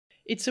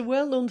it's a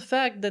well-known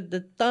fact that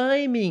the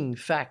timing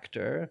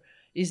factor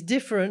is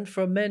different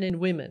for men and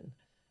women.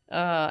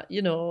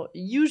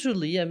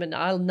 Usually, I mean,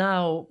 I'll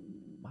now,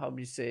 how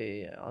we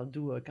say, I'll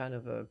do a kind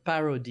of a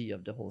parody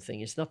of the whole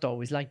thing. It's not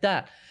always like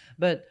that.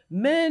 But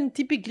men,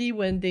 typically,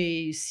 when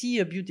they see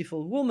a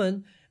beautiful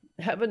woman,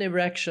 have an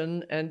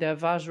erection and their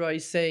Vajra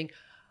is saying,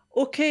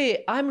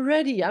 okay, I'm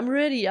ready.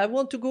 I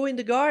want to go in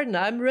the garden.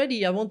 I'm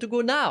ready. I want to go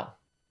now.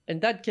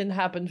 And that can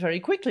happen very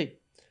quickly.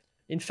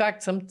 In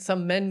fact,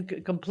 some men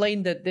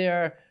complain that they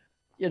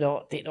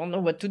don't know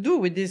what to do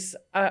with this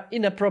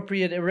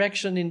inappropriate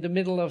erection in the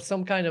middle of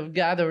some kind of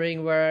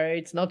gathering where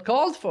it's not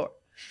called for.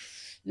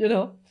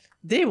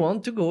 They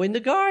want to go in the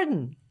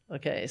garden.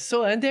 Okay,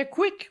 so, and they're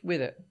quick with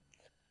it.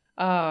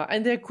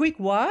 And they're quick,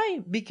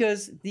 why?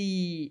 Because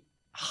the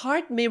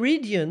heart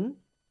meridian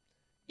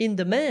in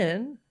the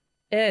man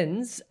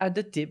ends at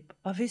the tip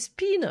of his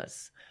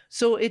penis.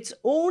 So it's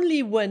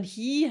only when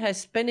he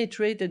has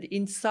penetrated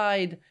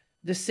inside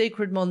the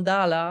sacred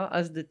mandala,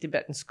 as the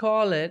Tibetans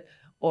call it,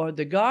 or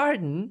the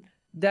garden,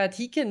 that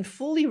he can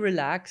fully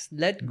relax,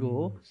 let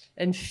go,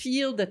 and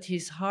feel that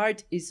his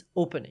heart is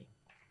opening.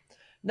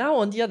 Now,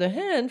 on the other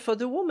hand, for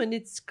the woman,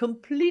 it's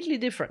completely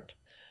different.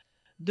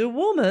 The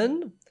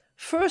woman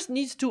first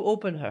needs to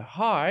open her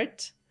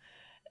heart,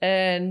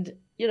 and,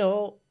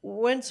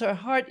 once her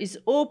heart is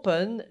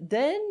open,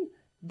 then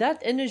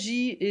that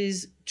energy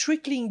is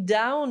trickling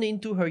down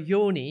into her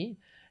yoni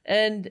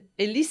and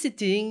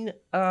eliciting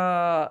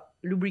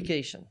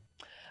lubrication.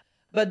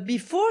 But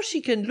before she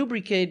can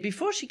lubricate,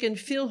 before she can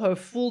feel her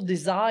full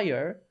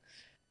desire,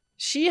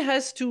 she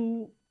has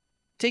to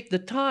take the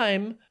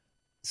time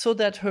so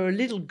that her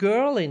little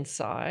girl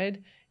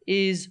inside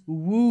is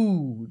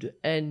wooed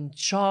and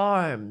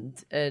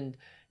charmed and,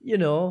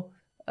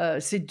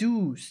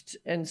 seduced.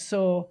 And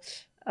so,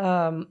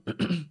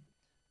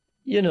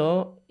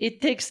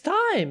 it takes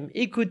time.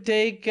 It could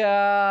take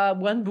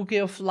one bouquet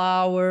of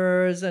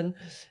flowers and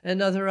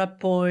another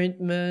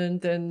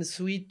appointment and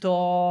sweet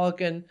talk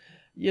and,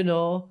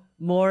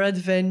 more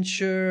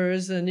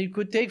adventures. And it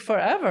could take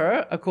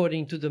forever,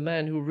 according to the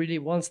man who really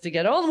wants to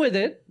get on with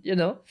it,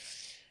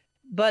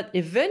 But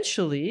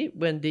eventually,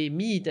 when they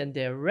meet and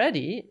they're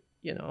ready,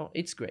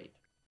 it's great.